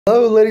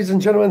Hello ladies and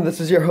gentlemen,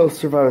 this is your host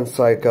Surviving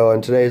Psycho,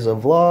 and today's a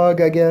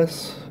vlog, I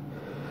guess.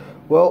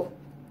 Well,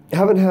 I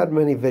haven't had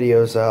many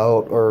videos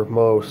out, or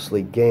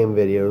mostly game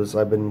videos.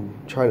 I've been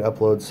trying to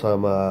upload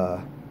some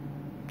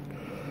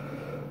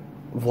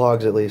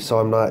vlogs at least, so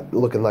I'm not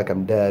looking like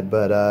I'm dead,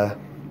 but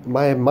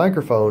my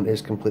microphone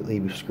is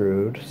completely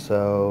screwed,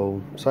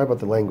 so sorry about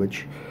the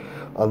language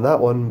on that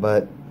one,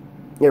 but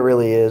it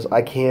really is.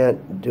 I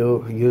can't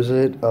use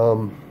it.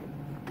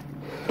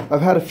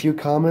 I've had a few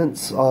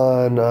comments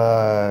on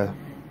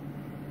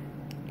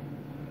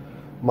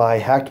my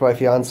Hacked by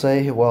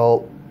Fiance.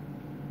 Well,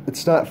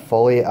 it's not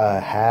fully a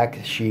hack.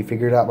 She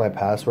figured out my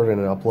password and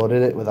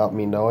uploaded it without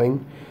me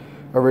knowing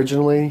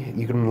originally.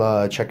 You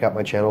can check out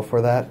my channel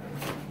for that.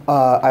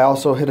 I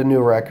also hit a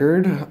new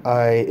record.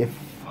 If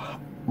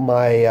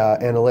my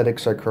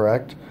analytics are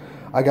correct,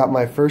 I got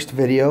my first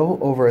video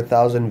over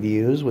 1,000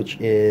 views, which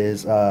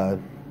is how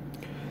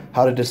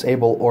to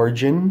disable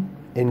Origin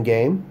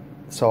in-game.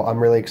 So I'm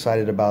really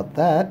excited about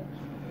that.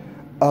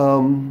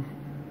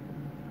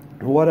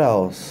 What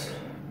else?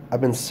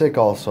 I've been sick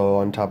also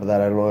on top of that.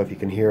 I don't know if you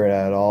can hear it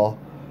at all.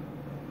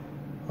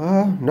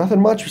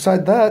 Nothing much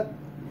beside that.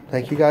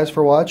 Thank you guys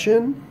for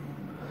watching.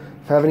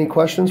 If you have any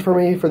questions for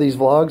me for these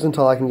vlogs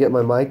until I can get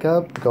my mic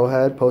up, go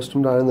ahead, post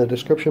them down in the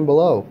description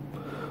below.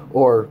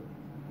 Or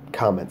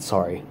comment,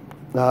 sorry.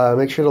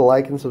 Make sure to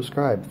like and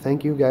subscribe.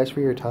 Thank you guys for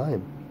your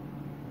time.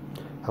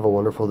 Have a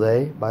wonderful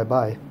day.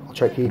 Bye-bye. I'll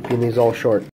try keeping these all short.